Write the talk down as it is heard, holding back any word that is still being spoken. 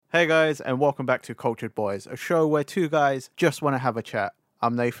Hey guys, and welcome back to Cultured Boys, a show where two guys just want to have a chat.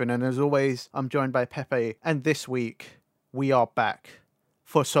 I'm Nathan, and as always, I'm joined by Pepe, and this week we are back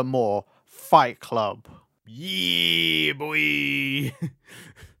for some more Fight Club. Yeah, boy.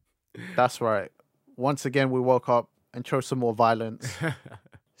 That's right. Once again, we woke up and chose some more violence,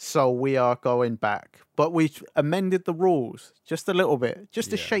 so we are going back. But we amended the rules just a little bit,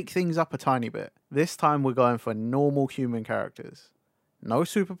 just to Yeah. shake things up a tiny bit. This time we're going for normal human characters. No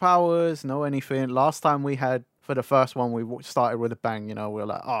superpowers, no anything. Last time we had, for the first one, we started with a bang, we were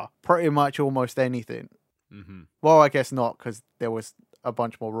like, pretty much almost anything. Mm-hmm. Well, I guess not, because there was a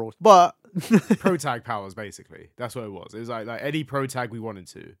bunch more rules. But Pro tag powers, basically. That's what it was. It was like any pro tag we wanted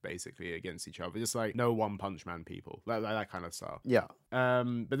to, basically, against each other. Just like no one punch man people. Like that kind of style. yeah,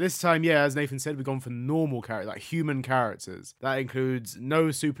 But this time, yeah, as Nathan said, we've gone for normal characters, like human characters. That includes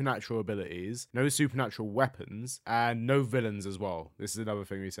no supernatural abilities, no supernatural weapons, and no villains as well. This is another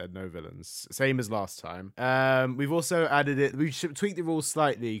thing we said, no villains. Same as last time. We've also added it, we tweaked the rules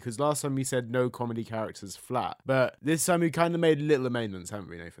slightly, because last time we said no comedy characters flat. But this time we kind of made little amendments, haven't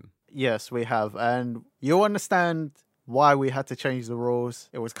we, Nathan? yes, we have. And you'll understand why we had to change the rules.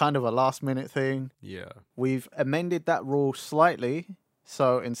 It was kind of a last minute thing. Yeah. We've amended that rule slightly.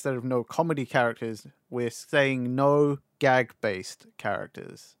 So instead of no comedy characters, we're saying no gag-based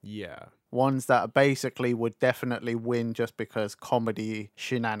characters. Yeah. Ones that basically would definitely win just because comedy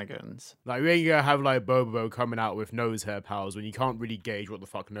shenanigans. Like, we ain't gonna have, like, Bobo coming out with nose hair powers when you can't really gauge what the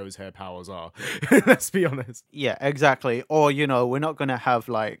fuck nose hair powers are. Let's be honest. Yeah, exactly. Or, we're not going to have,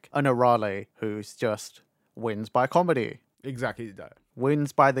 like, an Arale who's just wins by comedy. Exactly that.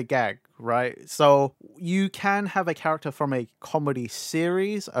 Wins by the gag, right? So you can have a character from a comedy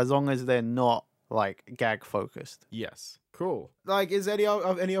series as long as they're not, like, gag-focused. Yes. Cool. Like, is any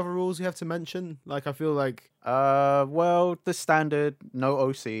other rules you have to mention? Like, I feel like... Well, the standard, no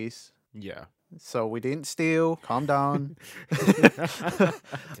OCs. Yeah. So we didn't steal. Calm down.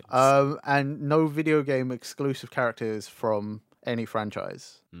 And no video game exclusive characters from any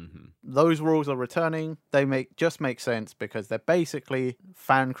franchise. Mm-hmm. Those rules are returning. They make sense because they're basically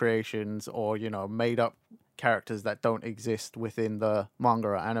fan creations or made up characters that don't exist within the manga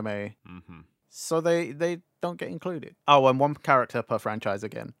or anime. Mm-hmm. So they don't get included. Oh, and one character per franchise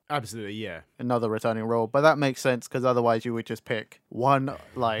again. Absolutely, yeah. Another returning role, but that makes sense because otherwise you would just pick one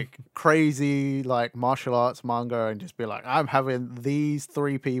like crazy like martial arts manga and just be like, I'm having these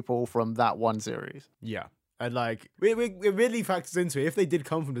three people from that one series. Yeah. And, like, it really factors into it. If they did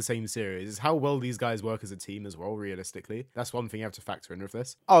come from the same series, is how well these guys work as a team as well, realistically. That's one thing you have to factor in with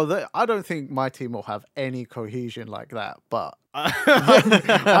this. Oh, I don't think my team will have any cohesion like that, but...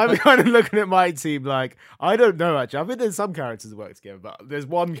 I'm kind of looking at my team like, I don't know, actually. I think there's some characters that work together, but there's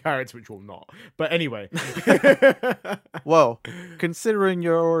one character which will not. But anyway. Well, considering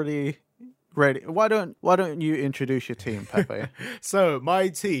you're already... ready. Why don't you introduce your team, Pepe? So my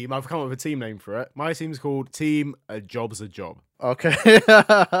team, I've come up with a team name for it. My team's called Team A Job's a Job. Okay.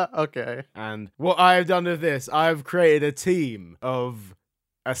 Okay. And what I've done with this, I've created a team of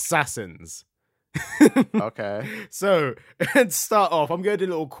assassins. Okay. So, to start off, I'm going to do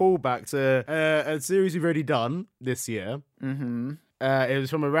a little callback to a series we've already done this year. Mm-hmm. It was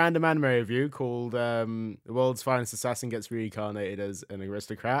from a random anime review called The World's Finest Assassin Gets Reincarnated as an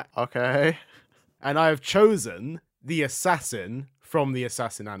Aristocrat. Okay. And I have chosen the assassin from the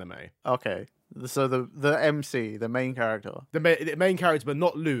Assassin anime. Okay. So the MC, the main character. The main character, but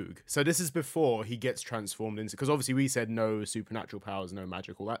not Luke. So this is before he gets transformed into... Because obviously we said no supernatural powers, no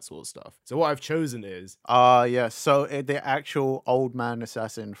magic, all that sort of stuff. So what I've chosen is... Yeah. So the actual old man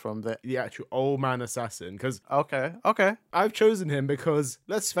assassin from the actual old man assassin. Because Okay. I've chosen him because,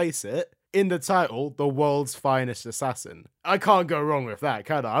 let's face it, in the title, the world's finest assassin. I can't go wrong with that,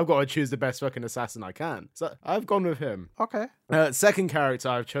 can I? I've got to choose the best fucking assassin I can. So I've gone with him. Okay. Second character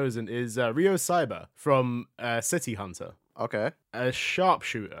I've chosen is Ryo Cyber from City Hunter. Okay. A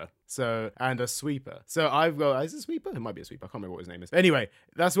sharpshooter. And a sweeper. So I've got... Is it a sweeper? It might be a sweeper. I can't remember what his name is. Anyway,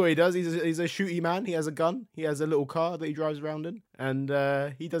 that's what he does. He's a shooty man. He has a gun. He has a little car that he drives around in. And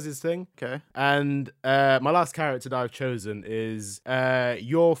he does his thing. Okay. And my last character that I've chosen is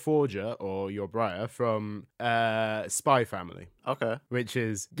Your Forger, or Your Briar, from Spy Family. Okay. Which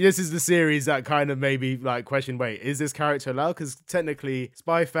is... This is the series that kind of made me, like, question, wait, is this character allowed? Because technically,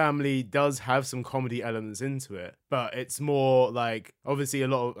 Spy Family does have some comedy elements into it. But it's more, like... Obviously, a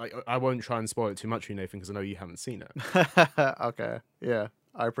lot of... Like, I won't try and spoil it too much for you, Nathan, because I know you haven't seen it. Okay. Yeah.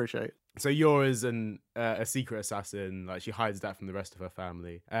 I appreciate. So Yor is a secret assassin. Like, she hides that from the rest of her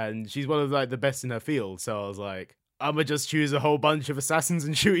family. And she's one of, like, the best in her field. So I was like... I'm gonna just choose a whole bunch of assassins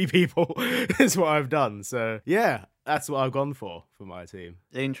and shooty people. Is what I've done. So yeah, that's what I've gone for my team.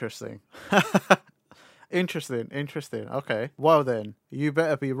 Interesting. Interesting. Okay. Well then, you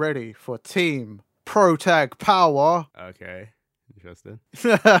better be ready for Team Protag Power. Okay, interesting.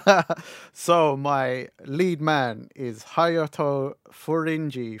 So my lead man is Hayato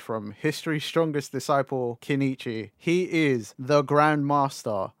Furinji from History's Strongest Disciple, Kenichi. He is the Grand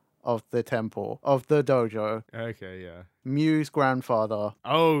Master of the temple, of the dojo, Okay, yeah. Mew's grandfather.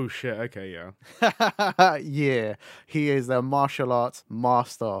 Oh shit. Okay, yeah. Yeah, he is the martial arts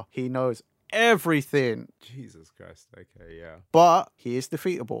master. He knows everything, Jesus Christ. Okay, yeah. but he is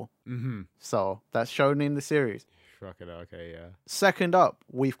defeatable. Mm-hmm. So that's shown in the series. Fucking okay, yeah. Second up,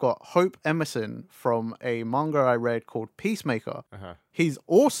 we've got Hope Emerson from a manga I read called Peacemaker. Uh-huh. He's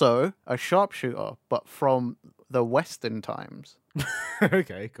also a sharpshooter, but from the Western times,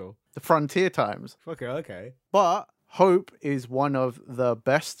 Okay, cool. the frontier times. Fucking okay. But Hope is one of the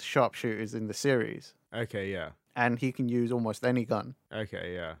best sharpshooters in the series, Okay, yeah. and he can use almost any gun.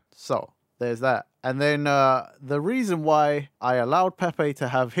 Okay, yeah. So there's that. And then the reason why I allowed Pepe to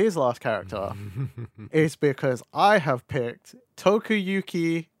have his last character is because I have picked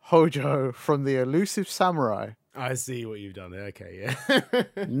Tokuyuki Hojo from the Elusive Samurai. I see what you've done there. Okay,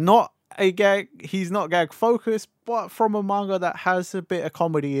 yeah. Not a gag, he's not gag focused, but from a manga that has a bit of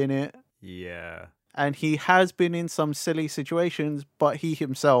comedy in it. Yeah. And he has been in some silly situations, but he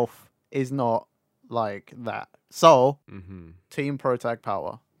himself is not like that. So, Team Protag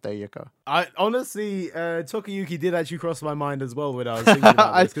Power. There you go. I honestly, Tokuyuki did actually cross my mind as well when I was thinking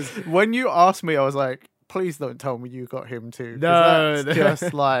about this. 'Cause When you asked me, I was like, please don't tell me you got him too. 'Cause No, that's no.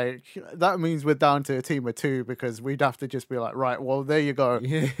 just like, that means we're down to a team of two, because we'd have to just be like, right, well, there you go.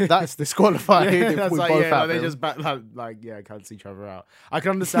 That's disqualified if that's we like, both yeah, have they him. just cancel each other out. I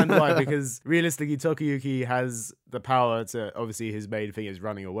can understand why, because realistically, Tokuyuki has the power to, obviously his main thing is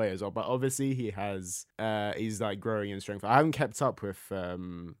running away as well, but obviously he has, he's like growing in strength. I haven't kept up with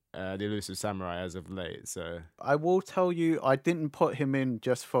the Elusive Samurai as of late, so I will tell you, I didn't put him in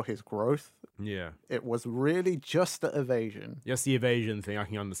just for his growth. yeah. It was really just the evasion. Just the evasion thing, I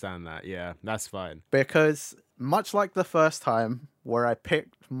can understand that. Yeah, that's fine. Because much like the first time where I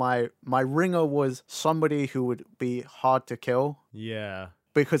picked my ringer was somebody who would be hard to kill, Yeah.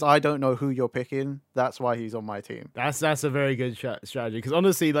 because I don't know who you're picking. That's why he's on my team. That's a very good strategy, because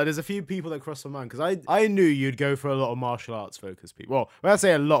honestly, like, there's a few people that cross my mind, because I knew you'd go for a lot of martial arts focused people. Well, when I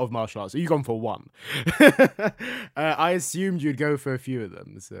say a lot of martial arts, you've gone for one. I assumed you'd go for a few of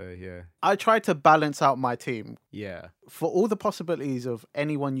them, so yeah. I tried to balance out my team Yeah. for all the possibilities of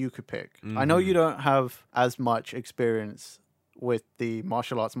anyone you could pick. I know you don't have as much experience with the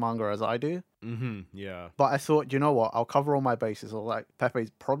martial arts manga as I do, Yeah. but I thought, you know what, I'll cover all my bases. I was like,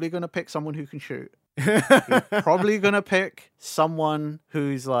 Pepe's probably going to pick someone who can shoot. He's probably going to pick someone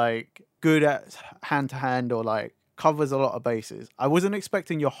who's like good at hand-to-hand or like covers a lot of bases. I wasn't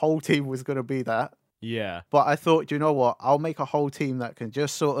expecting your whole team was going to be that. Yeah. But I thought, you know what? I'll make a whole team that can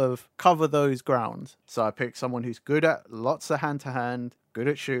just sort of cover those grounds. So I picked someone who's good at lots of hand-to-hand, good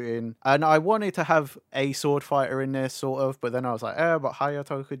at shooting. And I wanted to have a sword fighter in there, sort of. But then I was like, but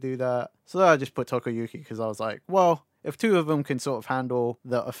Hayato could do that. So I just put Tokuyuki, because I was like, well, if two of them can sort of handle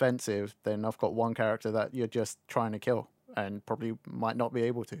the offensive, then I've got one character that you're just trying to kill and probably might not be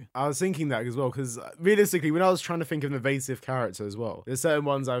able to. I was thinking that as well, because realistically, when I was trying to think of an evasive character as well, there's certain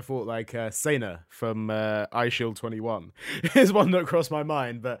ones I thought, like Sena from iShield 21 is one that crossed my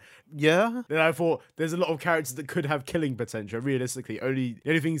mind, but Yeah. then I thought there's a lot of characters that could have killing potential. Realistically, the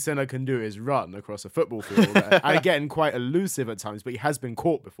only thing Senna can do is run across a football field, and again, quite elusive at times, but he has been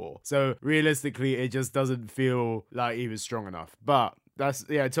caught before. So realistically, it just doesn't feel like he was strong enough. But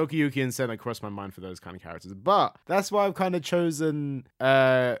Tokuyuki and Senna crossed my mind for those kind of characters. But that's why I've kind of chosen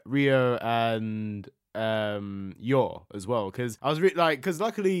Rio and Yor as well, because I was because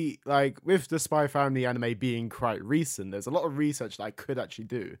luckily, like, with the Spy Family anime being quite recent, there's a lot of research that I could actually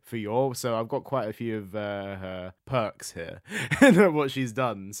do for Yor, so I've got quite a few of her perks here and what she's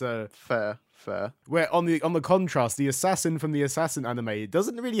done. So Fair. where on the contrast, the assassin from the Assassin anime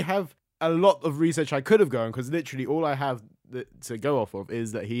doesn't really have a lot of research I could have gone, because literally all I have to go off of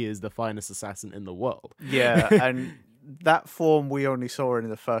is that he is the finest assassin in the world. Yeah, and that form we only saw in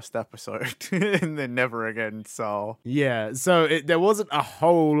the first episode and then never again, so Yeah, so there wasn't a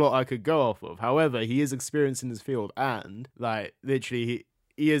whole lot I could go off of. However, he is experienced in his field, and like literally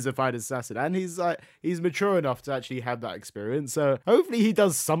he is a fighter assassin, and he's mature enough to actually have that experience. So hopefully he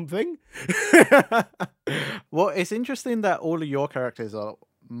does something. Well, it's interesting that all of your characters are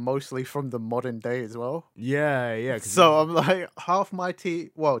mostly from the modern day as well. Yeah. So I'm like, half my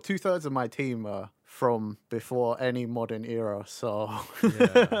team, well, 2/3 of my team are from before any modern era, so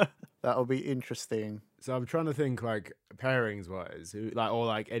Yeah. that'll be interesting. So I'm trying to think like pairings wise, like or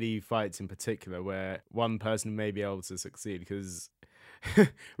like any fights in particular where one person may be able to succeed because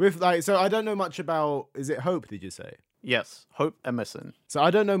with like so I don't know much about is it Hope, did you say? Yes, Hope Emerson. So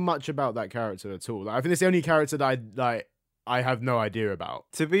I don't know much about that character at all. Like, I think it's the only character that I have no idea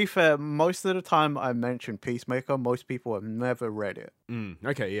about. To be fair, most of the time I mention Peacemaker, most people have never read it.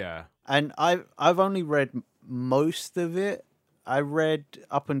 Okay, yeah. And I've only read most of it. I read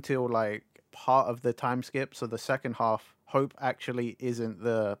up until like part of the time skip, so the second half, Hope actually isn't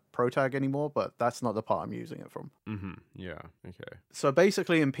the protag anymore, but that's not the part I'm using it from. Yeah. Okay. So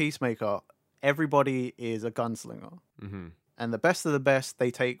basically in Peacemaker, everybody is a gunslinger. And the best of the best,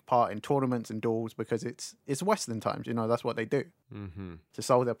 they take part in tournaments and duels because it's Western times, you know, that's what they do to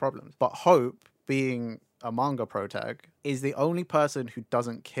solve their problems. But Hope, being a manga protag, is the only person who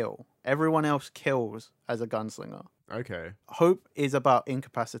doesn't kill. Everyone else kills as a gunslinger. Okay. Hope is about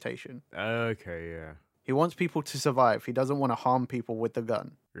incapacitation. Okay, yeah. He wants people to survive. He doesn't want to harm people with the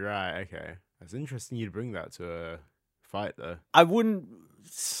gun. Right, okay. That's interesting you'd bring that to a fight, though. I wouldn't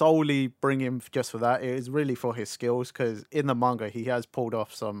solely bring him just for that. It is really for his skills, because in the manga, he has pulled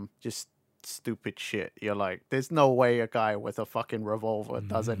off some just stupid shit. You're like, there's no way a guy with a fucking revolver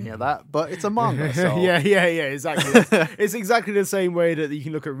does any of that, but it's a manga, so... yeah, exactly. It's exactly the same way that you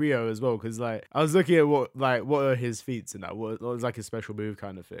can look at Rio as well, because like I was looking at what are his feats and that, what is like his special move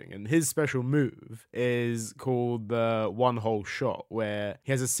kind of thing, and his special move is called the one hole shot, where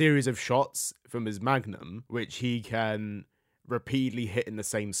he has a series of shots from his magnum which he can repeatedly hit in the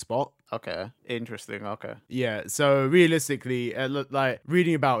same spot. Okay, interesting. Okay. Yeah, so realistically, like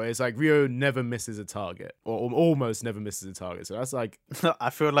reading about it, it's like Rio never misses a target, or almost never misses a target. So that's like,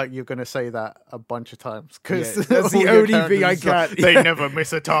 I feel like you're gonna say that a bunch of times, because that's the only thing I can't. They never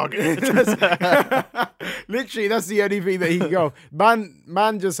miss a target. Literally, that's the only thing that he can go.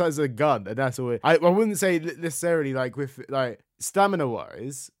 Man just has a gun, and that's all. I wouldn't say necessarily like with like stamina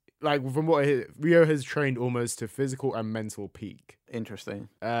wise. Like from what Rio has trained almost to physical and mental peak. Interesting.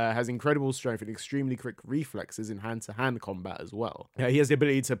 Has incredible strength and extremely quick reflexes in hand-to-hand combat as well. He has the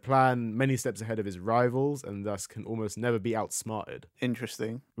ability to plan many steps ahead of his rivals and thus can almost never be outsmarted.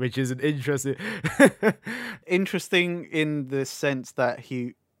 Interesting. Which is an interesting... Interesting in the sense that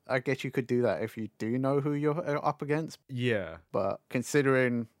I guess you could do that if you do know who you're up against. Yeah. But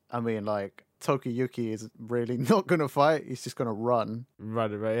considering, I mean, like, Tokiyuki is really not going to fight. He's just going to run. Right,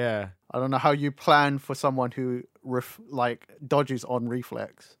 yeah. I don't know how you plan for someone who, dodges on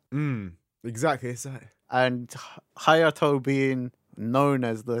reflex. Exactly. It's like... And Hayato being known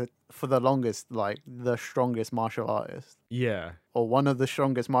as for the longest, like, the strongest martial artist. Yeah. Or one of the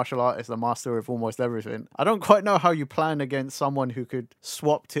strongest martial artists, the master of almost everything. I don't quite know how you plan against someone who could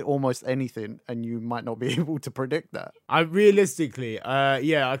swap to almost anything, and you might not be able to predict that. I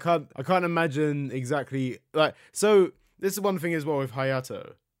can't imagine exactly like. So this is one thing as well with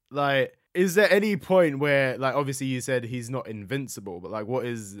Hayato. Like, is there any point where, like, obviously you said he's not invincible, but like, what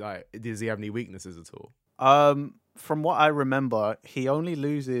is like? Does he have any weaknesses at all? From what I remember, he only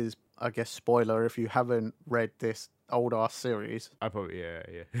loses. I guess spoiler if you haven't read this old ass series. I probably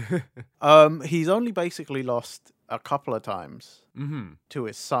He's only basically lost a couple of times to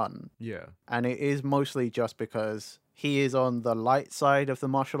his son. Yeah. And it is mostly just because he is on the light side of the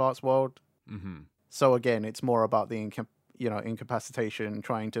martial arts world. So again, it's more about the incapacitation,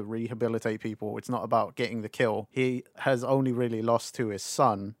 trying to rehabilitate people. It's not about getting the kill. He has only really lost to his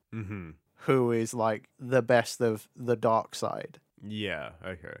son, who is like the best of the dark side. Yeah,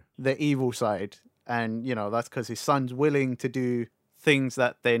 okay. The evil side. And, that's because his son's willing to do things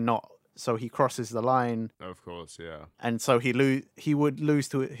that they're not. So he crosses the line. Of course, yeah. And so he would lose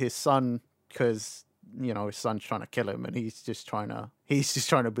to his son because, his son's trying to kill him. And he's just trying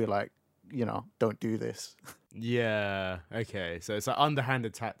to be like, don't do this. Yeah, okay. So it's like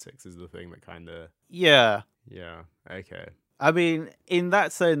underhanded tactics is the thing that kind of... Yeah. Yeah, okay. I mean, in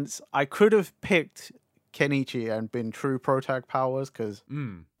that sense, I could have picked Kenichi and been true protag powers, because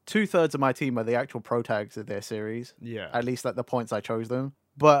 2/3 of my team are the actual protags of their series. Yeah. At least at the points I chose them.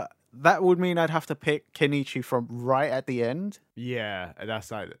 But that would mean I'd have to pick Kenichi from right at the end. Yeah,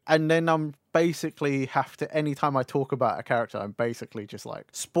 that's like... And then I'm basically anytime I talk about a character, I'm basically just like,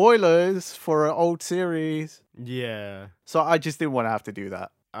 spoilers for an old series. Yeah. So I just didn't want to have to do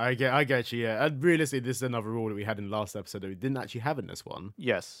that. I get you, yeah. And realistically, this is another rule that we had in the last episode that we didn't actually have in this one.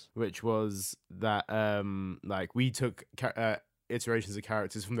 Yes. Which was that, like, we took iterations of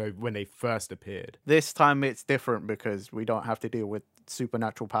characters from when they first appeared. This time it's different because we don't have to deal with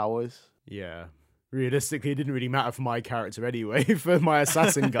supernatural powers. Yeah. realistically, it didn't really matter for my character anyway, for my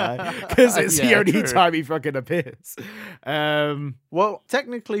assassin guy, because it's the Yeah, only true. time he fucking appears. Well,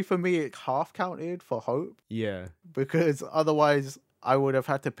 technically for me, it half counted for Hope Yeah. because otherwise I would have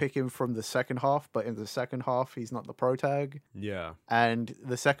had to pick him from the second half. But in the second half, he's not the pro tag, Yeah. and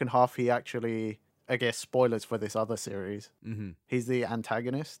the second half he actually, I guess, spoilers for this other series. Mm-hmm. He's the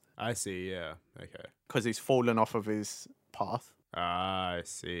antagonist I see. Yeah. Okay. because he's fallen off of his path. Ah, I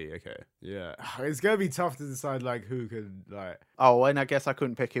see. Okay. Yeah. It's gonna be tough to decide like who could like. Oh, and I guess I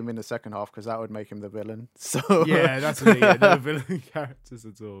couldn't pick him in the second half because that would make him the villain. So Yeah, that's what no villain characters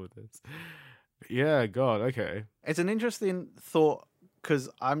at all with this. Yeah. God. Okay. it's an interesting thought because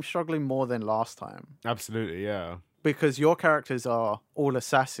I'm struggling more than last time Absolutely. Yeah. because your characters are all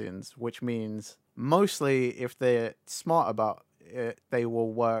assassins, which means mostly if they're smart about it, they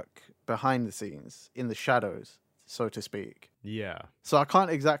will work behind the scenes in the shadows, so to speak. Yeah. So I can't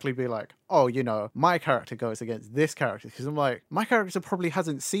exactly be like, oh, my character goes against this character because I'm like, my character probably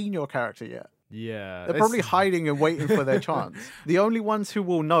hasn't seen your character yet. Yeah. They're probably hiding and waiting for their chance. The only ones who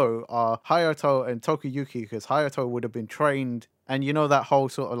will know are Hayato and Tokuyuki because Hayato would have been trained. And you know that whole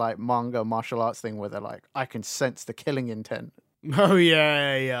sort of like manga martial arts thing where they're like, I can sense the killing intent. Oh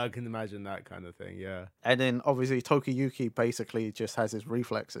yeah. I can imagine that kind of thing. Yeah. And then obviously Tokuyuki basically just has his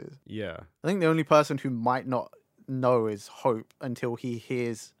reflexes. Yeah. I think the only person who might not know is Hope until he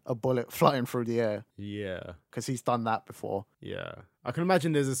hears a bullet flying through the air Yeah. because he's done that before. Yeah. I can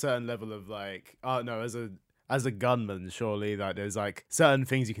imagine there's a certain level of like, oh no, as a gunman, surely like there's like certain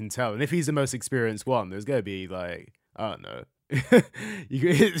things you can tell. And if he's the most experienced one, there's gonna be like, I don't know.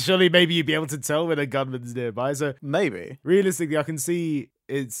 Surely maybe you'd be able to tell when a gunman's nearby. So Maybe. realistically, I can see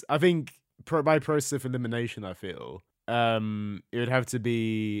I think by process of elimination, I feel it would have to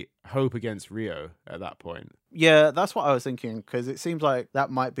be Hope against Rio at that point. Yeah, that's what I was thinking because it seems like that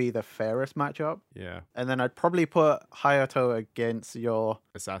might be the fairest matchup. Yeah. And then I'd probably put Hayato against your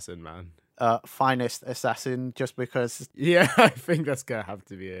Assassin, man. finest assassin just because Yeah, I think that's gonna have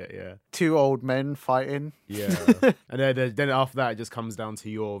to be it. Yeah. two old men fighting. Yeah. And then after that, it just comes down to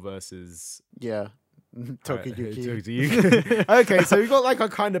your versus Yeah. Tokuyuki. Tokuyuki. Okay, so we've got like our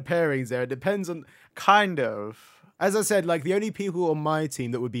kind of pairings there. It depends on, Kind of. as I said, like the only people on my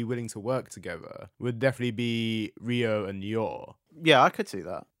team that would be willing to work together would definitely be Rio and Yor. Yeah, I could see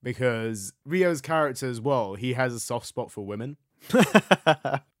that. Because Rio's character as well, he has a soft spot for women.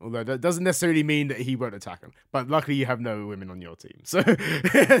 Although that doesn't necessarily mean that he won't attack them. But luckily you have no women on your team. So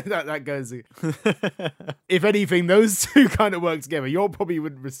that goes. If anything, those two kind of work together. Yor probably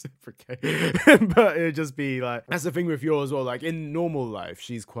wouldn't reciprocate. But it'd just be like, that's the thing with Yor as well. Like in normal life,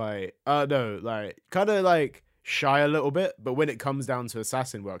 she's quite, kind of like shy a little bit, but when it comes down to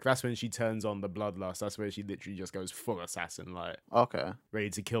assassin work, that's when she turns on the bloodlust. That's where she literally just goes full assassin, like Okay. ready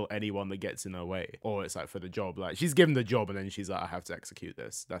to kill anyone that gets in her way. Or it's like for the job, like she's given the job and then she's like, I have to execute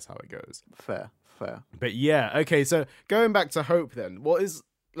this. That's how it goes. Fair. But yeah, okay, so going back to Hope then, what is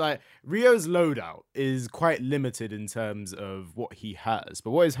like Rio's loadout is quite limited in terms of what he has,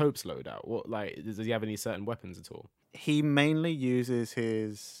 but what is Hope's loadout? What, like, does he have any certain weapons at all? He mainly uses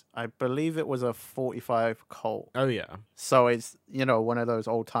his, I believe it was a 45 Colt. Oh yeah. So it's, one of those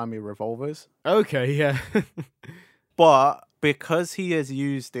old-timey revolvers. Okay, yeah. But because he has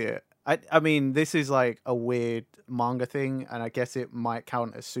used it, I mean, this is like a weird manga thing, and I guess it might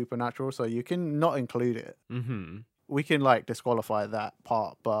count as supernatural, so you can not include it. Mm-hmm. We can like disqualify that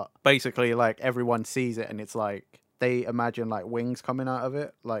part, but basically like everyone sees it and it's like they imagine like wings coming out of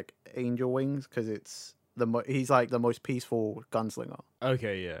it, like angel wings, because it's he's like the most peaceful gunslinger.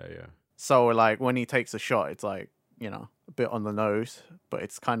 Okay, yeah. So like when he takes a shot, it's like, a bit on the nose, but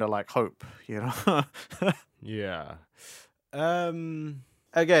it's kind of like Hope, Yeah.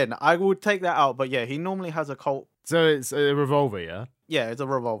 Again, I would take that out, but yeah, he normally has a Colt. So it's a revolver, yeah? Yeah, it's a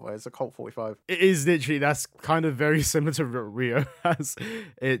revolver. It's a Colt 45. It is literally, that's kind of very similar to what Rio has.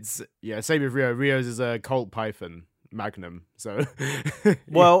 It's, yeah, same with Rio. Rio's is a Colt Python Magnum, so.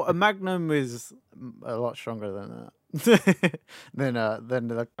 Well, a Magnum is a lot stronger than that. than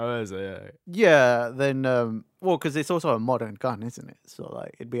the Oh, is it? yeah, then because it's also a modern gun, isn't it? So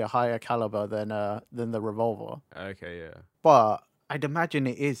like it'd be a higher caliber than the revolver. Yeah. Okay, yeah. But I'd imagine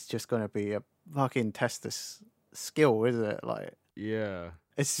it is just gonna be a fucking test of skill, isn't it? Like Yeah.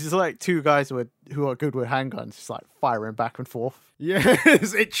 it's just like two guys who are good with handguns, just like firing back and forth. Yeah,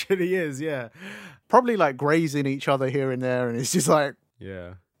 it literally is, yeah. Probably like grazing each other here and there, and it's just like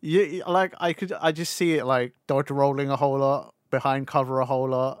Yeah. like I just see it like dodge rolling a whole lot, behind cover a whole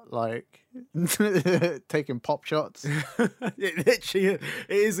lot, like taking pop shots. It literally, it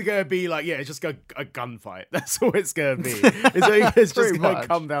is going to be like, yeah, it's just a gunfight. That's all it's going to be. It's just Pretty going to much.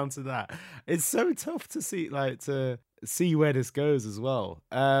 come down to that. It's so tough to see where this goes as well.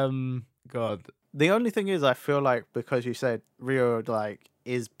 God, The only thing is, I feel like because you said Rio like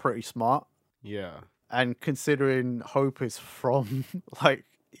is pretty smart, yeah, and considering Hope is from like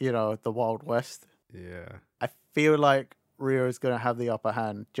the Wild West, yeah. I feel like Rio is gonna have the upper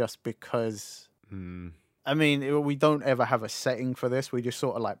hand just because. Mm. I mean, we don't ever have a setting for this. We just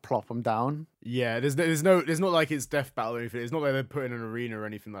sort of like plop them down. Yeah, there's not like it's death battle or anything. It's not like they're put in an arena or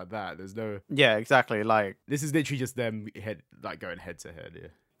anything like that. There's no. Yeah, exactly. Like This is literally just them going head to head. Yeah.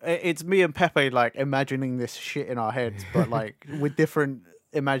 it's me and Pepe like imagining this shit in our heads, but like with different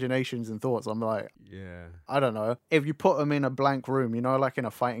imaginations and thoughts. I'm like, Yeah. I don't know. If you put them in a blank room, like in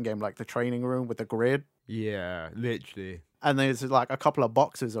a fighting game, like the training room with the grid, Yeah, literally. and there's like a couple of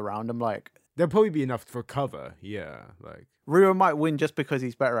boxes around them, like There'll probably be enough for cover. Yeah, like. Rio might win just because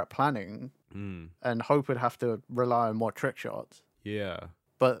he's better at planning, Mm. and Hope would have to rely on more trick shots. Yeah.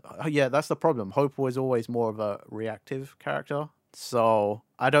 But yeah, that's the problem. Hope was always more of a reactive character. So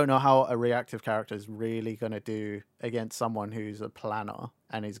I don't know how a reactive character is really going to do against someone who's a planner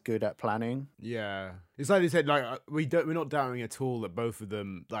and is good at planning. Yeah, it's like they said. Like we're not doubting at all that both of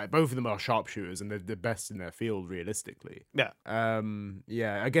them are sharpshooters and they're the best in their field realistically. Yeah.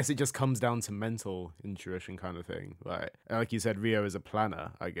 Yeah. I guess it just comes down to mental intuition kind of thing. Like you said, Rio is a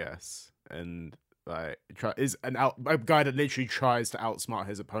planner, I guess, and is a guy that literally tries to outsmart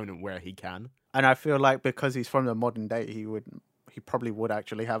his opponent where he can. And I feel like because he's from the modern day, he probably would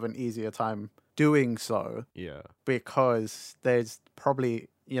actually have an easier time doing so, Yeah. because there's probably,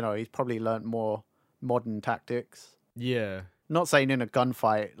 he's probably learnt more modern tactics. Yeah. Not saying in a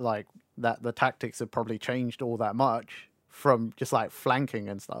gunfight like that the tactics have probably changed all that much from just like flanking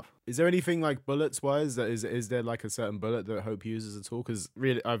and stuff. Is there anything like bullets wise that is there like a certain bullet that Hope uses at all? Because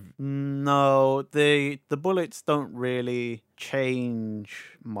really, No, the bullets don't really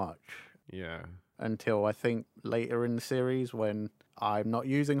change much yeah. until I think later in the series when I'm not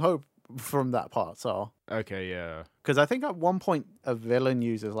using Hope from that part. So Okay. Yeah. because I think at one point a villain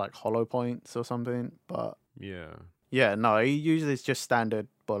uses like hollow points or something, but Yeah. yeah, no, he uses just standard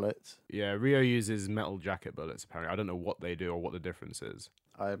bullets. Yeah, Rio uses metal jacket bullets, apparently. I don't know what they do or what the difference is.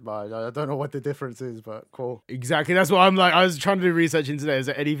 I don't know what the difference is, but cool. Exactly, that's what I'm like. I was trying to do research into that. Is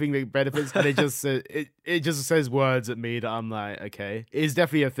there anything that benefits? And it just says, it just says words at me that I'm like, okay. It's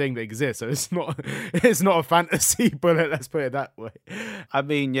definitely a thing that exists, so it's not a fantasy bullet, let's put it that way. I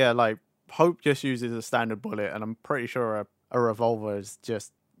mean, yeah, like Hope just uses a standard bullet, and I'm pretty sure a revolver is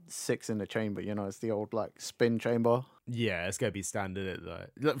just 6 in the chamber. It's the old like spin chamber. Yeah, it's gonna be standard.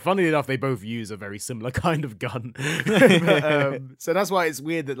 Funnily enough, they both use a very similar kind of gun, but, so that's why it's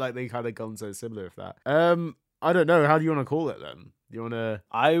weird that like they kind of gone so similar with that. I don't know. How do you want to call it then? Do you want to?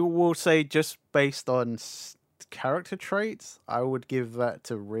 I will say just based on character traits, I would give that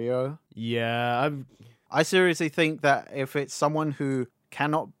to Rio. Yeah, I seriously think that if it's someone who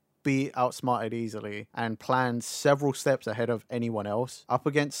cannot be outsmarted easily and plans several steps ahead of anyone else up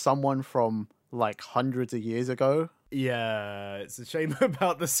against someone from like hundreds of years ago. Yeah, it's a shame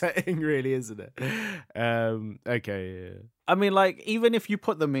about the setting, really, isn't it? Okay, yeah. I mean, like, even if you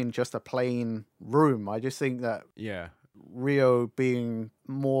put them in just a plain room, I just think that Yeah. Rio being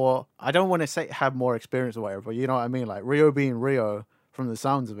more, I don't want to say have more experience or whatever, but you know what I mean? Like, Rio being Rio, from the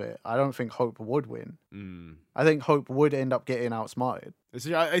sounds of it, I don't think Hope would win. I think Hope would end up getting outsmarted. It's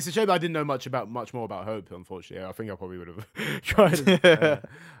a shame that I didn't know much more about Hope, unfortunately. I think I probably would have tried to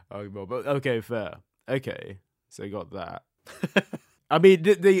argue more, but okay, fair. Okay, so you got that. I mean,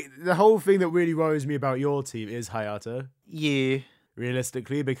 the whole thing that really worries me about your team is Hayato. Yeah.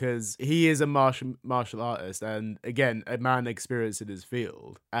 Realistically, because he is a martial artist and again a man experienced in his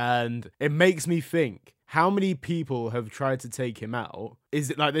field, and it makes me think how many people have tried to take him out. Is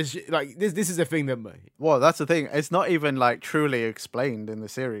it like this? Like this is a thing that Well, that's the thing. It's not even like truly explained in the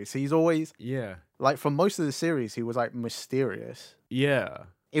series. He's always like for most of the series, he was like mysterious. Yeah.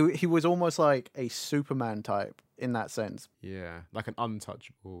 He was almost like a Superman type in that sense. Yeah, like an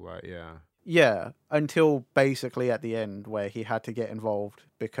untouchable, right? Yeah. Yeah, until basically at the end where he had to get involved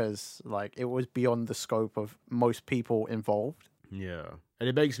because like it was beyond the scope of most people involved. Yeah. And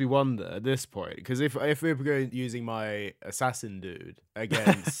it makes me wonder at this point, because if we're going using my assassin dude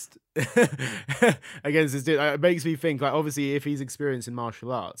against against this dude, it makes me think, like, obviously if he's experienced in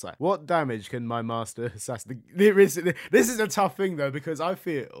martial arts, like, what damage can my master assassin? This is a tough thing though, because I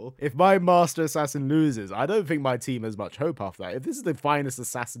feel if my master assassin loses, I don't think my team has much hope after that. If this is the finest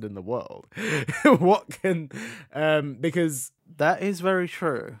assassin in the world, what can because That is very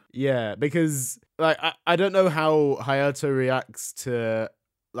true. yeah, because like I don't know how Hayato reacts to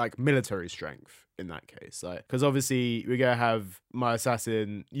like military strength in that case, like, because obviously we're gonna have my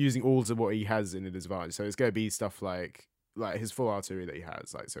assassin using all of what he has in his advantage, so it's gonna be stuff like his full artillery that he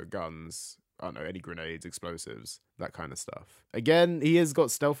has, like, so guns, I don't know, any grenades, explosives, that kind of stuff. Again, he has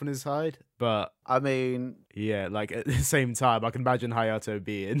got stealth on his side, but I mean, yeah, like at the same time, I can imagine Hayato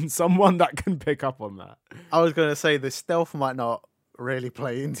being someone that can pick up on that. I was going to say the stealth might not really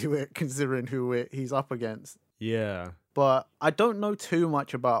play into it considering who he's up against. Yeah. But I don't know too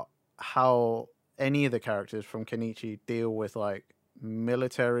much about how any of the characters from Kenichi deal with like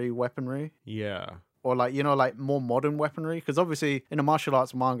military weaponry Yeah. or like, you know, like more modern weaponry. Because obviously in a martial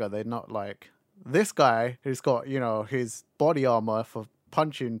arts manga, they're not like this guy who's got, you know, his body armor for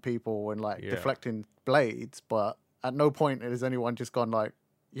punching people and like deflecting blades. But at no point has anyone just gone like,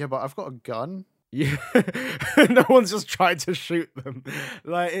 yeah, but I've got a gun. Yeah. No one's just tried to shoot them.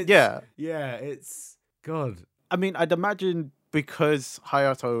 Like, it's, Yeah. Yeah, it's God. I mean, I'd imagine because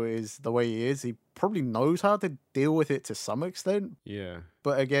Hayato is the way he is, he probably knows how to deal with it to some extent. Yeah.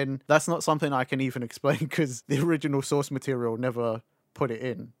 But again, that's not something I can even explain because the original source material never put it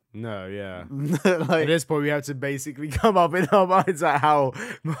in. No, yeah. Like, At this point, we have to basically come up in our minds at how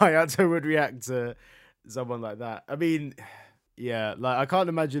Hayato would react to someone like that. I mean, yeah, like I can't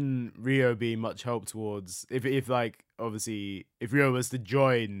imagine Rio being much help towards if like obviously if Rio was to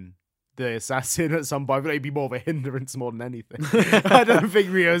join the assassin at some point, I think it'd be more of a hindrance more than anything. I don't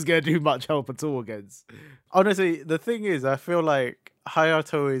think Rio's gonna do much help at all against. honestly, the thing is, I feel like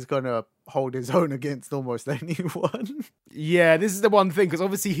Hayato is gonna hold his own against almost anyone. Yeah, this is the one thing, because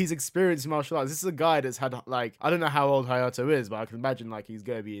obviously he's experienced in martial arts. This is a guy that's had, like, I don't know how old Hayato is, but I can imagine like he's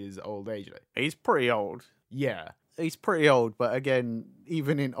gonna be in his old age. Like. He's pretty old. Yeah. He's pretty old, but again,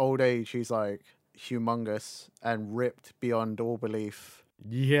 even in old age, he's like humongous and ripped beyond all belief.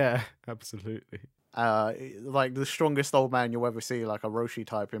 Yeah, absolutely. Like the strongest old man you'll ever see, like a Roshi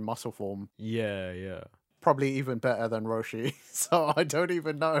type in muscle form. Yeah, yeah. Probably even better than Roshi. So I don't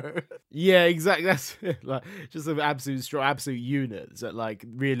even know. Yeah, exactly. That's it. Like just an absolute strong, absolute units that, like,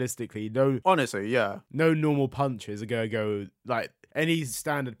 realistically, Honestly, yeah. no normal punches are gonna go like any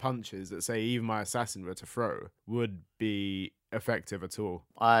standard punches that say even my assassin were to throw would be effective at all.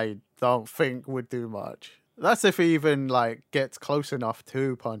 I don't think would do much. That's if he even like gets close enough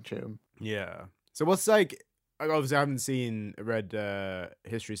to punch him. Yeah. So what's like? Obviously, I haven't read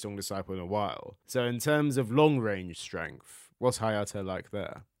History Song Disciple in a while. So in terms of long range strength, what's Hayato like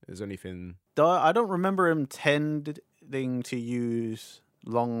there? Is there anything? I don't remember him tending to use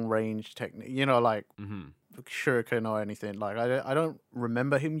long range technique. You know, like shuriken or anything. Like I don't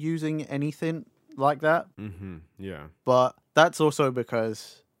remember him using anything like that. Yeah. But that's also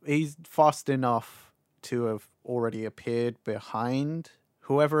because he's fast enough to have already appeared behind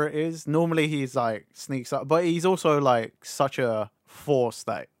whoever it is. Normally he's like sneaks up, but he's also like such a force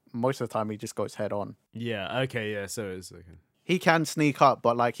that most of the time he just goes head on. Yeah. Okay. Yeah. So it's okay. He can sneak up,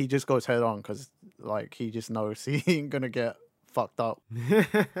 but like he just goes head on because like he just knows he ain't gonna get fucked up.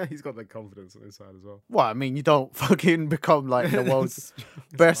 He's got that confidence on his side as well. Well, I mean, you don't fucking become like the world's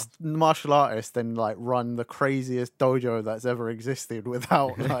best martial artist and like run the craziest dojo that's ever existed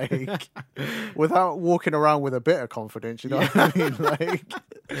without like without walking around with a bit of confidence. You know what I mean?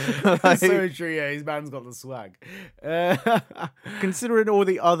 Like so true. Yeah, his man's got the swag. Considering all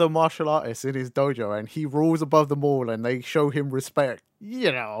the other martial artists in his dojo and he rules above them all and they show him respect.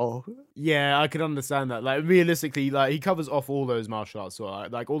 You know, yeah, I can understand that. Like realistically, like he covers off all those martial arts, so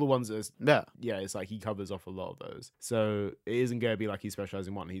like all the ones that yeah, it's like he covers off a lot of those. So it isn't going to be like he specializes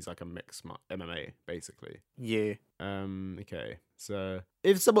in one. He's like a mixed MMA basically. Yeah. Okay. So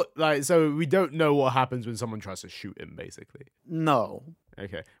if someone so we don't know what happens when someone tries to shoot him, basically. No.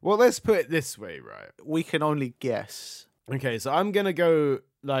 Okay. Well, let's put it this way, right? We can only guess. Okay, so I'm gonna go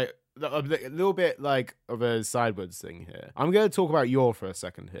like a little bit like of a sideways thing here. I'm going to talk about Yor for a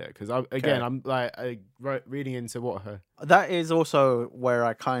second here because I'm like reading into what her. That is also where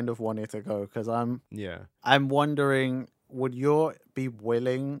I kind of wanted to go because I'm wondering, would Yor be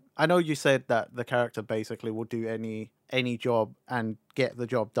willing? I know you said that the character basically will do any job and get the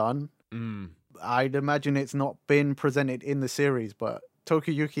job done. I'd imagine it's not been presented in the series, but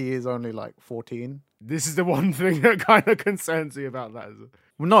Tokiyuki is only like 14. This is the one thing that kind of concerns me about that.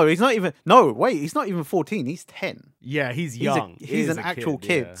 No, he's not even. No, wait, he's not even 14. He's 10. Yeah, he's young. He's an actual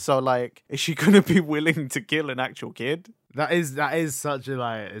kid. Yeah. So, like, is she gonna be willing to kill an actual kid? That is such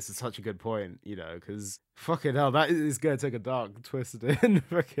a it's such a good point, you know, because fucking hell, that is gonna take a dark twist. In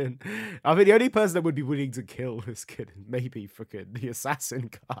fucking, I mean, the only person that would be willing to kill this kid is maybe fucking the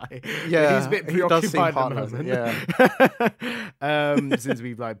assassin guy. Yeah, he's a bit he does seem preoccupied at the heartless, moment. yeah. Since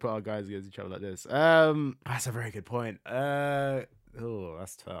we've like put our guys against each other like this. That's a very good point. Oh,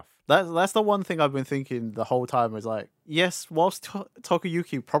 that's tough. That's the one thing I've been thinking the whole time is like, yes, whilst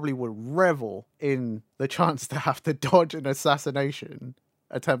Tokuyuki probably would revel in the chance to have to dodge an assassination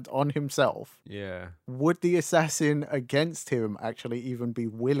attempt on himself, Yeah. would the assassin against him actually even be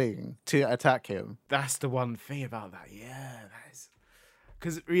willing to attack him? That's the one thing about that. Yeah, that is.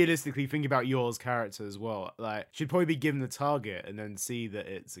 Because realistically, think about yours character as well. Like, she'd probably be given the target and then see that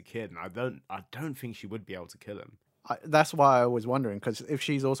it's a kid. And I don't think she would be able to kill him. That's why I was wondering, because if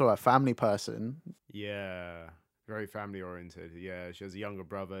she's also a family person. Yeah, very family oriented. Yeah, she has a younger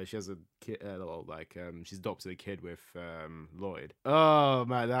brother. She has a kid. She's adopted a kid with Lloyd. Oh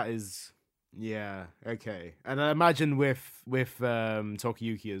man, that is. Yeah, okay. And I imagine with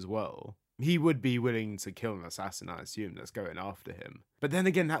Tokuyuki as well, he would be willing to kill an assassin, I assume, that's going after him. But then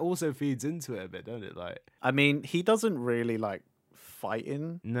again, that also feeds into it a bit, don't it? Like, I mean, he doesn't really like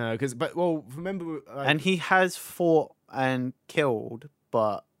fighting. No, remember, and he has fought and killed,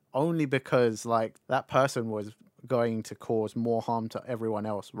 but only because like that person was going to cause more harm to everyone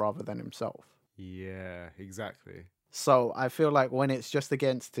else rather than himself. Yeah, exactly. So I feel like when it's just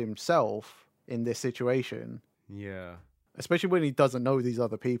against himself in this situation, yeah, especially when he doesn't know these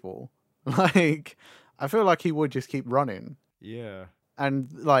other people, like I feel like he would just keep running. Yeah,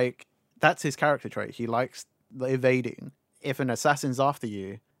 and like that's his character trait. He likes the evading. If an assassin's after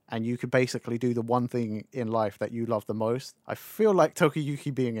you and you could basically do the one thing in life that you love the most, I feel like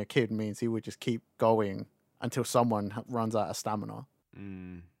Tokuyuki being a kid means he would just keep going until someone runs out of stamina.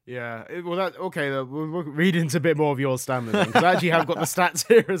 Yeah, we'll read into a bit more of your stamina because I actually have got the stats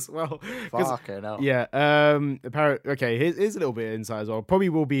here as well. Fucking hell. Yeah, here's a little bit of insight as well. Probably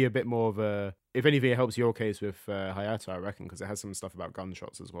will be a bit more of a, if anything, it helps your case with Hayato, I reckon, because it has some stuff about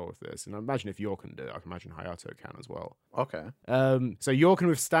gunshots as well with this. And I imagine if Yor can do it, I can imagine Hayato can as well. Okay. So Yor can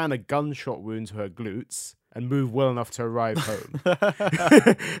withstand a gunshot wound to her glutes and move well enough to arrive home.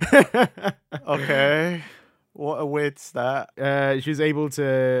 Okay. What a weird stat. She was able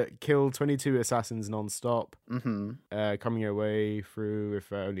to kill 22 assassins non-stop, coming her way through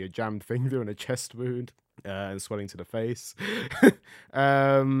with only a jammed finger and a chest wound and swelling to the face.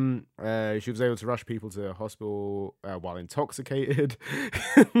 She was able to rush people to the hospital while intoxicated.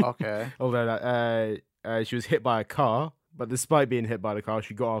 Okay. Although she was hit by a car. But despite being hit by the car,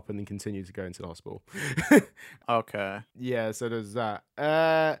 she got up and then continued to go into the hospital. Okay. Yeah, so there's that.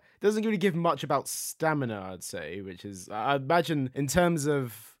 Doesn't really give much about stamina, I'd say, which is, I imagine, in terms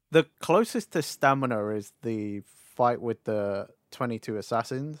of... The closest to stamina is the fight with the 22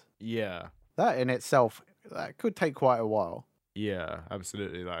 assassins. Yeah. That in itself, that could take quite a while. Yeah,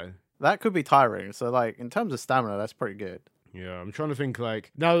 absolutely. Like, that could be tiring. So, like, in terms of stamina, that's pretty good. Yeah, I'm trying to think,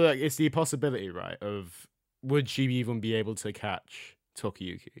 like... Now, like, it's the possibility, right, of... Would she even be able to catch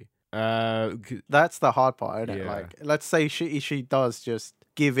Tokuyuki? That's the hard part, isn't it? Yeah. Like, let's say she does just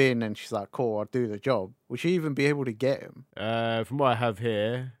give in and she's like, cool, I'll do the job. Would she even be able to get him? From what I have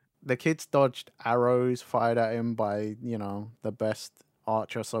here... The kid's dodged arrows fired at him by, the best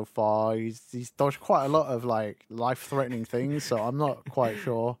archer so far. He's dodged quite a lot of, like, life-threatening things, so I'm not quite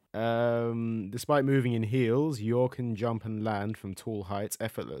sure. Despite moving in heels, Yor can jump and land from tall heights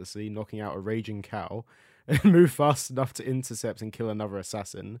effortlessly, knocking out a raging cow, and move fast enough to intercept and kill another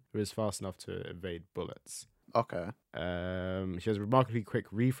assassin who is fast enough to evade bullets. Okay. She has remarkably quick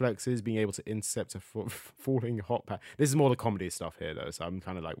reflexes, being able to intercept a falling hot pad. This is more the comedy stuff here, though, so I'm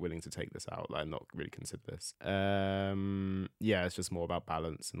kind of like willing to take this out, like not really consider this. Yeah, it's just more about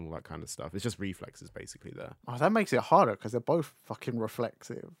balance and all that kind of stuff. It's just reflexes, basically, there. Oh, that makes it harder because they're both fucking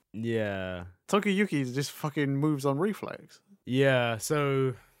reflexive. Yeah. Tokuyuki just fucking moves on reflex. Yeah,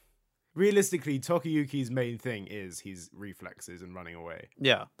 so... Realistically, Tokuyuki's main thing is his reflexes and running away.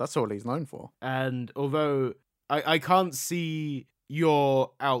 Yeah, that's all he's known for. And although I can't see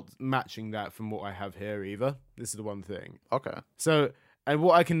Yor outmatching that from what I have here either, this is the one thing. Okay. So, and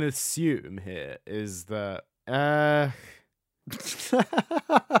what I can assume here is that I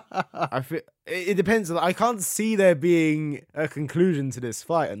feel it depends. I can't see there being a conclusion to this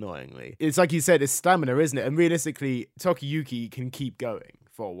fight, annoyingly. It's like you said, it's stamina, isn't it? And realistically, Tokuyuki can keep going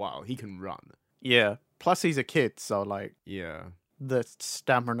for a while. He can run. Yeah. Plus he's a kid, so like yeah, the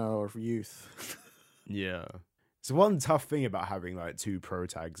stamina of youth. Yeah. So one tough thing about having like two pro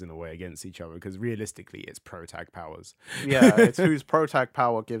tags in a way against each other, because realistically it's pro tag powers. Yeah, it's whose protag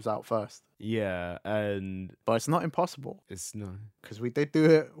power gives out first. Yeah, and But it's not impossible it's no. because we did do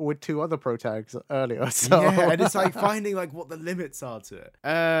it with 2 other protags earlier. So Yeah, and it's like finding like what the limits are to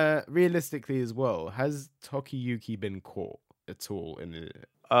it. Realistically as well, has Tokiyuki been caught at all in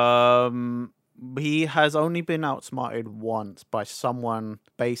the he has only been outsmarted once by someone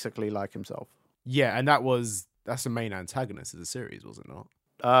basically like himself. Yeah, and that's the main antagonist of the series, was it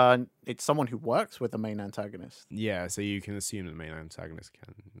not? It's someone who works with the main antagonist. Yeah, so you can assume the main antagonist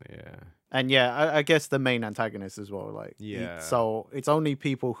can. Yeah. And yeah, I guess the main antagonist as well. Like, Yeah. So it's only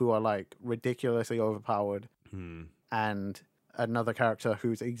people who are like ridiculously overpowered, and another character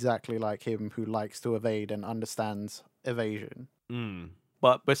who's exactly like him, who likes to evade and understands evasion.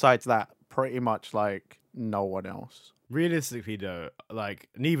 But besides that, pretty much like no one else. Realistically, though, like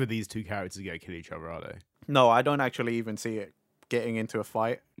neither of these two characters are gonna kill each other, are they? No, I don't actually even see it getting into a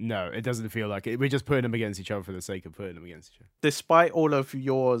fight. No, it doesn't feel like it. We're just putting them against each other for the sake of putting them against each other. Despite all of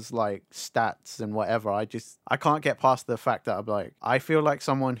yours like stats and whatever, I can't get past the fact that I'm like, I feel like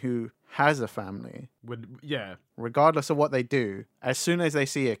someone who has a family, Yeah. regardless of what they do, as soon as they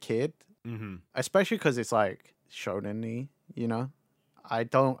see a kid, especially because it's like shonen-y, you know,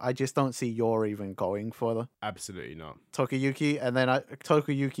 I just don't see Yor even going for the Absolutely not. Tokiyuki, and then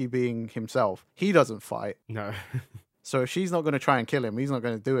Tokiyuki being himself, he doesn't fight. No. So if she's not going to try and kill him, he's not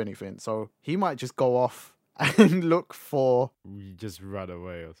going to do anything. So he might just go off and look for... You just run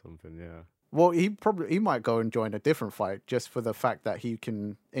away or something, yeah. Well, he might go and join a different fight just for the fact that he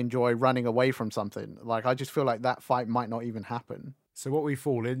can enjoy running away from something. Like, I just feel like that fight might not even happen. So what we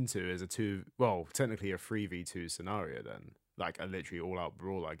fall into is technically a 3v2 scenario then. Like a literally all-out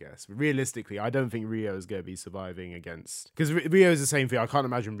brawl, I guess. But realistically, I don't think Rio is going to be surviving against... Because Rio is the same thing. I can't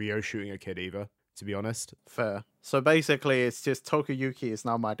imagine Rio shooting a kid either, to be honest. Fair. So basically, it's just Tokiyuki is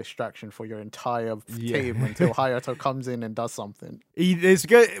now my distraction for your entire team until Hayato comes in and does something.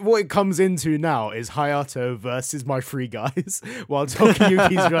 What it comes into now is Hayato versus my 3 guys while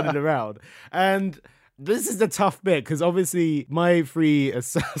Tokiyuki's running around. And... this is the tough bit, because obviously my 3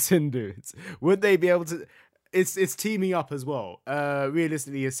 assassin dudes, would they be able to... It's teaming up as well.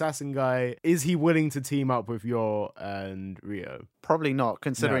 Realistically, assassin guy, is he willing to team up with Yor and Rio? Probably not,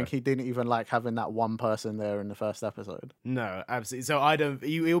 considering No. he didn't even like having that one person there in the first episode. No, absolutely. So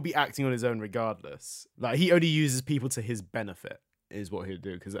he'll be acting on his own regardless. Like, he only uses people to his benefit. Is what he'll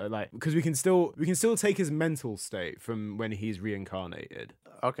do, because we can still take his mental state from when he's reincarnated.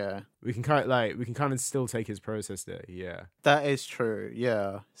 Okay, We can kind of still take his process there. Yeah, that is true.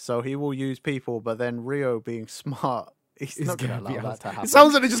 Yeah, so he will use people, but then Rio being smart, he's not going to allow that to happen. It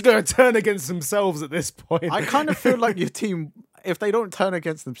sounds like they're just going to turn against themselves at this point. I kind of feel like your team, if they don't turn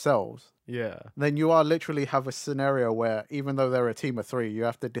against themselves, yeah, then you are literally have a scenario where even though they're a team of 3, you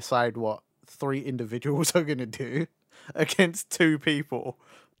have to decide what 3 individuals are going to do against 2 people.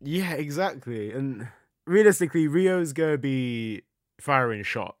 yeah, exactly. And realistically, Rio's going to be firing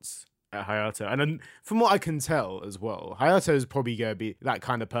shots at Hayato. And then from what I can tell as well, Hayato's probably going to be that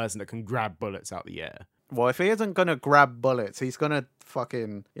kind of person that can grab bullets out the air. Well, if he isn't going to grab bullets, he's going to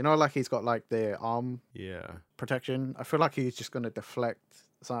fucking, like he's got like the arm protection. I feel like he's just going to deflect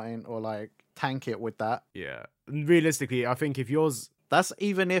something or like tank it with that. Yeah. And realistically, I think if yours... That's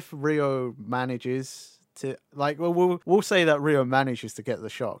even if Rio manages to, like, we'll say that Rio manages to get the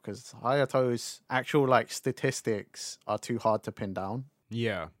shot, because Hayato's actual like statistics are too hard to pin down.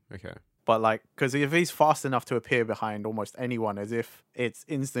 Yeah, okay. But like, because if he's fast enough to appear behind almost anyone as if it's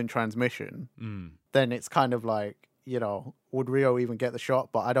instant transmission, then it's kind of like, would Rio even get the shot?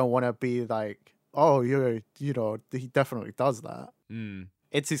 But I don't want to be like, oh, he definitely does that.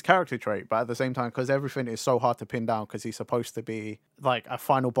 It's his character trait, but at the same time, because everything is so hard to pin down, because he's supposed to be like a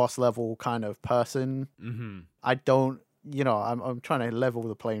final boss level kind of person. I don't, I'm trying to level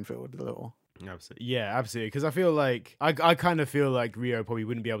the playing field a little. Absolutely. Yeah, absolutely. Because I feel like I kind of feel like Rio probably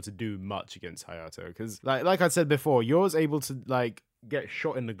wouldn't be able to do much against Hayato. Because like I said before, Yor's able to like get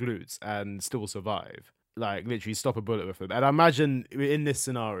shot in the glutes and still survive. Like literally stop a bullet with him. And I imagine in this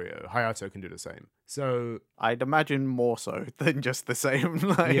scenario, Hayato can do the same. So I'd imagine more so than just the same.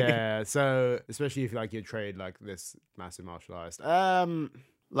 Like, yeah. So especially if like you're trained like this massive martial artist.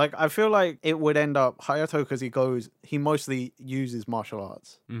 Like, I feel like it would end up Hayato, because he mostly uses martial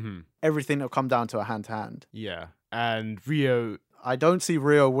arts. Everything will come down to a hand-to-hand. Yeah. And Rio... I don't see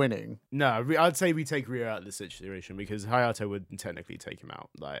Rio winning. No, I'd say we take Rio out of the situation, because Hayato would technically take him out.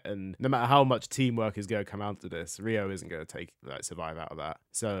 Like, and no matter how much teamwork is going to come out of this, Rio isn't going to survive out of that.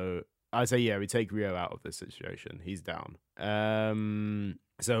 So I say, yeah, we take Rio out of this situation. He's down.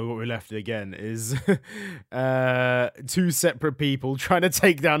 So what we're left again is two separate people trying to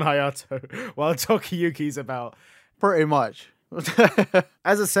take down Hayato while Tokiyuki's about. Pretty much.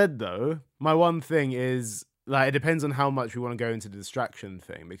 As I said, though, my one thing is, like, it depends on how much we want to go into the distraction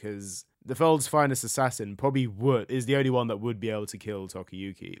thing, because the world's finest assassin probably is the only one that would be able to kill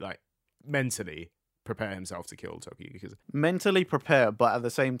Tokiyuki, like, mentally prepare himself to kill Tokiyuki. Mentally prepare, but at the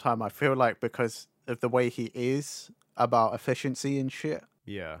same time, I feel like because of the way he is about efficiency and shit,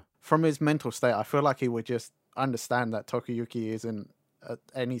 yeah, from his mental state, I feel like he would just understand that Tokiyuki isn't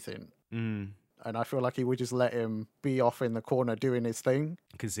anything. And I feel like he would just let him be off in the corner doing his thing.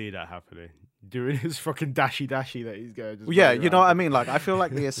 I can see that happening. Doing his fucking dashy that he's going. Yeah, you know what I mean? Like, I feel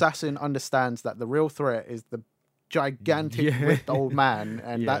like the assassin understands that the real threat is the gigantic ripped old man,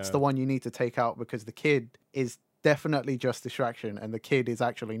 and that's the one you need to take out, because the kid is definitely just distraction, and the kid is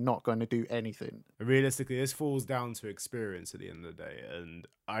actually not going to do anything. Realistically, this falls down to experience at the end of the day, and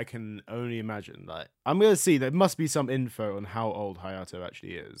I can only imagine, like, I'm going to see there must be some info on how old Hayato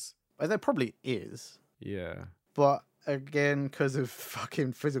actually is. There probably is. Yeah. But again, because of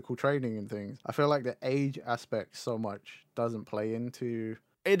fucking physical training and things, I feel like the age aspect so much doesn't play into...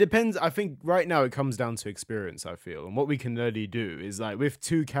 It depends. I think right now it comes down to experience, I feel. And what we can only do is, like, with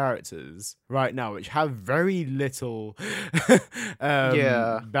two characters right now, which have very little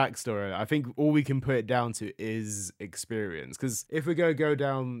backstory, I think all we can put it down to is experience. Because if we go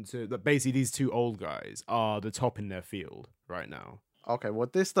down to... basically, these two old guys are the top in their field right now. Okay, well,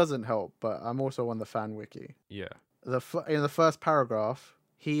 this doesn't help, but I'm also on the fan wiki. Yeah. In the first paragraph,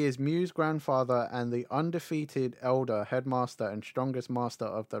 he is Mu's grandfather and the undefeated elder, headmaster, and strongest master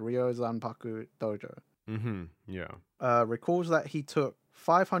of the Ryo Zanpaku Dojo. Yeah. Recalls that he took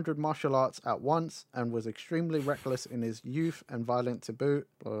 500 martial arts at once and was extremely reckless in his youth and violent to boot.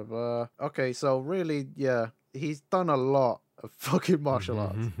 Blah, blah. Okay, so really, yeah, he's done a lot of fucking martial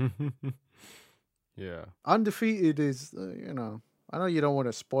arts. Yeah. Undefeated is, I know you don't want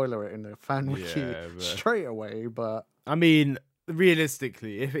to spoiler it in the fan wiki straight away, but... I mean,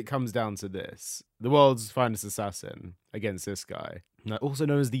 realistically, if it comes down to this, the world's finest assassin against this guy, also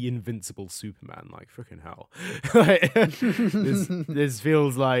known as the Invincible Superman, like, freaking hell. This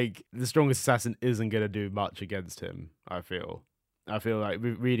feels like the strongest assassin isn't going to do much against him, I feel. I feel like,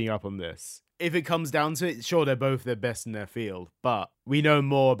 reading up on this, if it comes down to it, sure, they're both their best in their field, but we know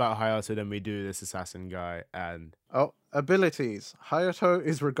more about Hayato than we do this assassin guy, and... Oh, abilities. Hayato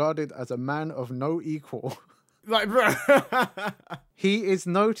is regarded as a man of no equal. Like, bro. He is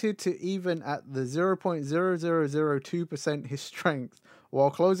noted to even at the 0.0002% his strength.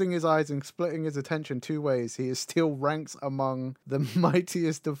 While closing his eyes and splitting his attention two ways, he is still ranks among the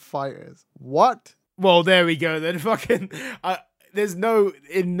mightiest of fighters. What? Well, there we go then. Fucking...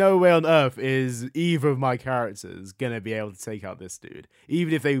 in no way on earth is either of my characters gonna be able to take out this dude,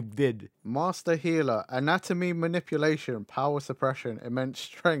 even if they did. Master healer, anatomy manipulation, power suppression, immense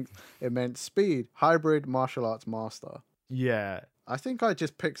strength, immense speed, hybrid martial arts master. Yeah. I think I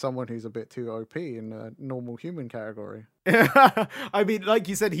just picked someone who's a bit too OP in the normal human category. I mean, like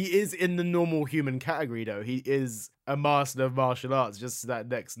you said, he is in the normal human category, though. He is a master of martial arts, just that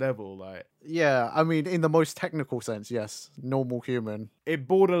next level. Like, yeah, I mean, in the most technical sense, yes, normal human. It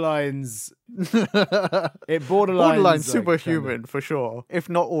borderlines superhuman, for sure. If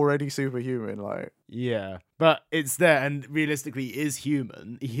not already superhuman, like. Yeah, but it's there, and realistically is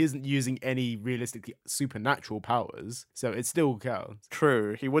human. He isn't using any realistically supernatural powers, so it still counts.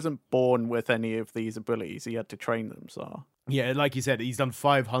 True, he wasn't born with any of these abilities. He had to train them, so. Yeah, like you said, he's done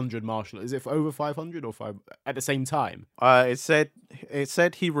 500 martial arts. Is it over 500 or 5 at the same time? It said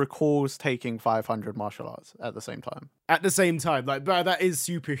he recalls taking 500 martial arts at the same time. At the same time, like, but that is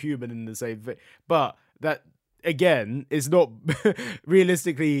superhuman in the same thing. But that, again, is not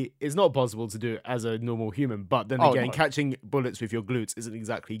realistically, it's not possible to do it as a normal human. But then again, no. Catching bullets with your glutes isn't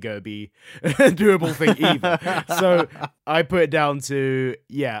exactly going to be a doable thing either. So I put it down to,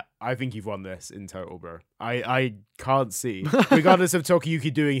 yeah, I think you've won this in total, bro. I can't see, regardless of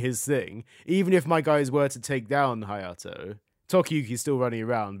Tokiyuki doing his thing, even if my guys were to take down Hayato, Tokiyuki's still running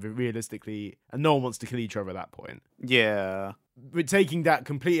around, realistically, and no one wants to kill each other at that point. Yeah. We're taking that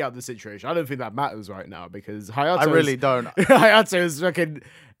completely out of the situation. I don't think that matters right now, because Hayato... I really don't. Hayato is fucking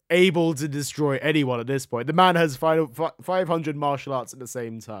able to destroy anyone at this point. The man has 500 martial arts at the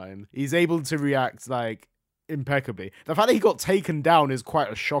same time. He's able to react, like, impeccably. The fact that he got taken down is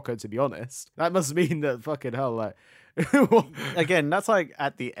quite a shocker, to be honest. That must mean that, fucking hell, like, Again, that's like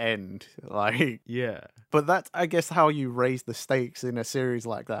at the end, like. Yeah. But that's, I guess, how you raise the stakes in a series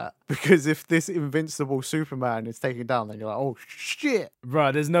like that. Because if this invincible Superman is taken down, then you're like, oh shit.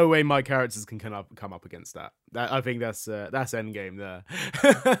 Right, there's no way my characters can come up against that. I think that's endgame there.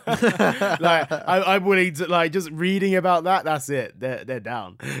 Like I'm willing to, like, just reading about that. That's it. They're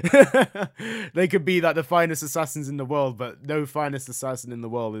down. They could be like the finest assassins in the world, but no finest assassin in the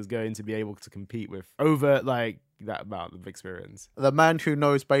world is going to be able to compete with over like that amount of experience. The man who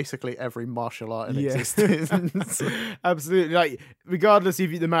knows basically every martial art in existence. Absolutely. Like, regardless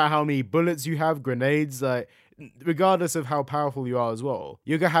if no matter how many bullets you have, grenades, like, regardless of how powerful you are as well,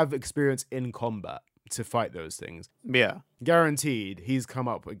 you're gonna have experience in combat to fight those things. Yeah. Guaranteed, he's come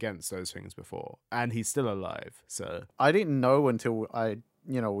up against those things before, and he's still alive. So I didn't know until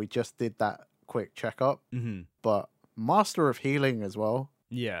we just did that quick checkup, but Master of Healing as well.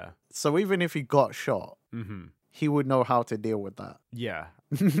 yeah. So even if he got shot, he would know how to deal with that. Yeah.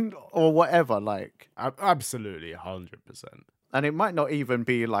 Or whatever, like. Absolutely, 100%. And it might not even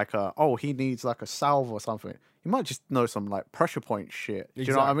be like he needs like a salve or something. You might just know some like pressure point shit. Do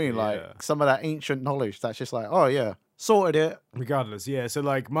you know what I mean? Exactly, Like yeah. some of that ancient knowledge that's just like, oh yeah, sorted it. Regardless, yeah. So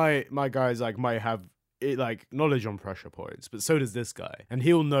like my guys like might have it, like, knowledge on pressure points, but so does this guy, and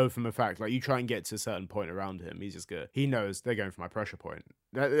he'll know from a fact. Like, you try and get to a certain point around him, he's just good. He knows they're going for my pressure point.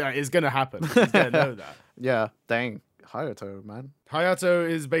 That is gonna happen. He's gonna know that. Yeah, dang. Hayato, man. Hayato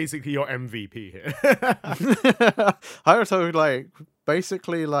is basically your MVP here. Hayato, like,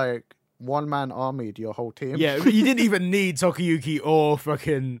 basically, like, one-man armied your whole team. Yeah, you didn't even need Tokuyuki or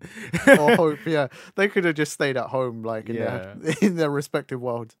fucking Or Hope, yeah. They could have just stayed at home, like, in their respective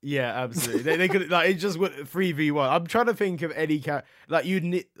worlds. Yeah, absolutely. They could, like, it just would 3v1. I'm trying to think of any like, you'd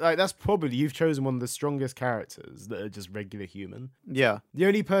need, like, that's probably, you've chosen one of the strongest characters that are just regular human. Yeah. The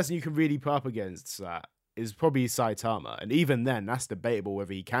only person you can really put up against that is probably Saitama, and even then, that's debatable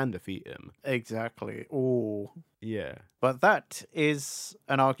whether he can defeat him. Exactly. Ooh. Yeah. But that is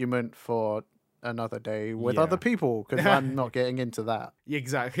an argument for another day with Yeah. other people, because I'm not getting into that.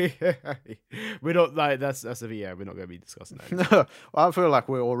 Exactly. We're not, like, that's we're not going to be discussing that. Well, I feel like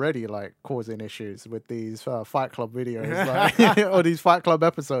we're already like causing issues with these Fight Club videos, like, or these Fight Club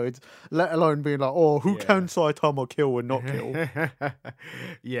episodes, let alone being like, oh, who Yeah. can Saitama kill and not kill?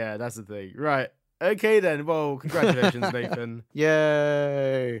 Yeah, that's the thing. Right. Okay, then. Well, congratulations, Nathan.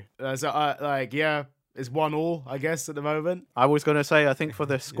 Yay. So, yeah, it's 1-1, I guess, at the moment. I was going to say, I think for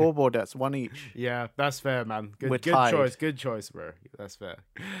the scoreboard, that's one each. Yeah, that's fair, man. We're Good tied. choice. Good choice, bro. That's fair.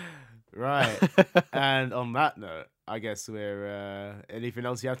 Right. And on that note, I guess we're... anything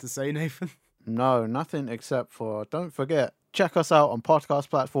else you have to say, Nathan? No, nothing except for, don't forget, check us out on podcast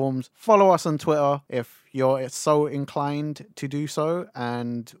platforms. Follow us on Twitter if you're so inclined to do so.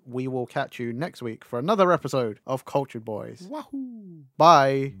 And we will catch you next week for another episode of Cultured Boys. Wahoo!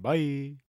 Bye. Bye.